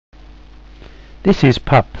This is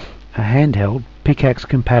PUP, a handheld PICAXE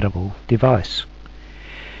compatible device.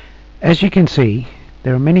 As you can see,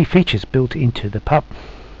 there are many features built into the PUP.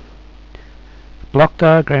 The block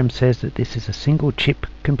diagram says that this is a single chip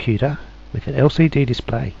computer with an LCD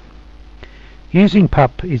display. Using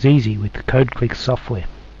PUP is easy with the KodeKLIX software.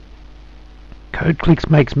 KodeKLIX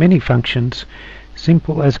makes many functions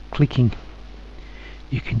simple as clicking.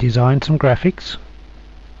 You can design some graphics,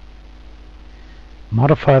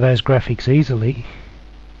 modify those graphics easily,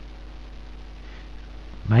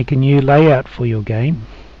 make a new layout for your game.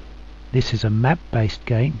 This is a map-based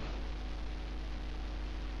game.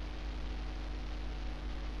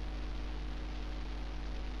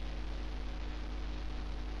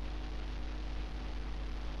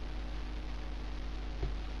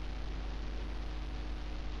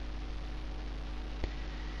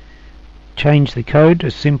 Change the code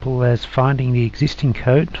as simple as finding the existing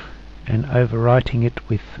code and overwriting it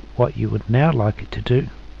with what you would now like it to do.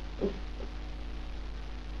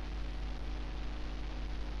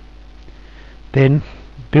 Then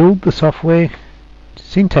build the software,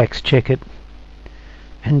 syntax check it,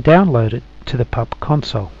 and download it to the PUP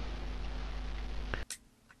console.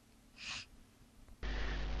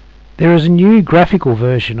 There is a new graphical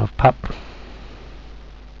version of PUP.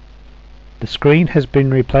 The screen has been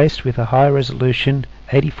replaced with a high resolution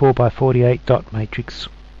 84 by 48 dot matrix.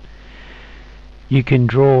 You can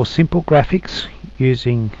draw simple graphics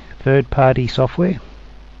using third-party software.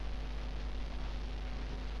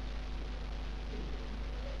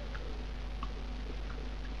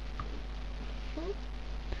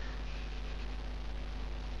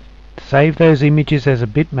 Save those images as a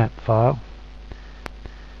bitmap file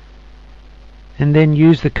and then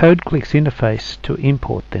use the KodeKLIX interface to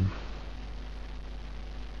import them.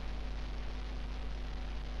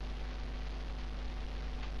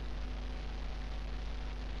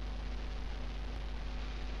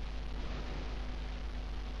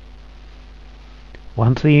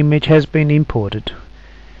 Once the image has been imported,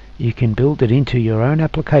 you can build it into your own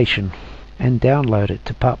application and download it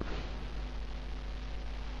to PUP.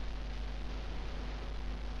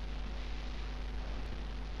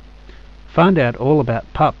 Find out all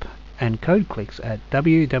about PUP and KodeKLIX at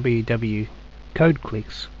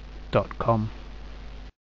www.kodeklix.com.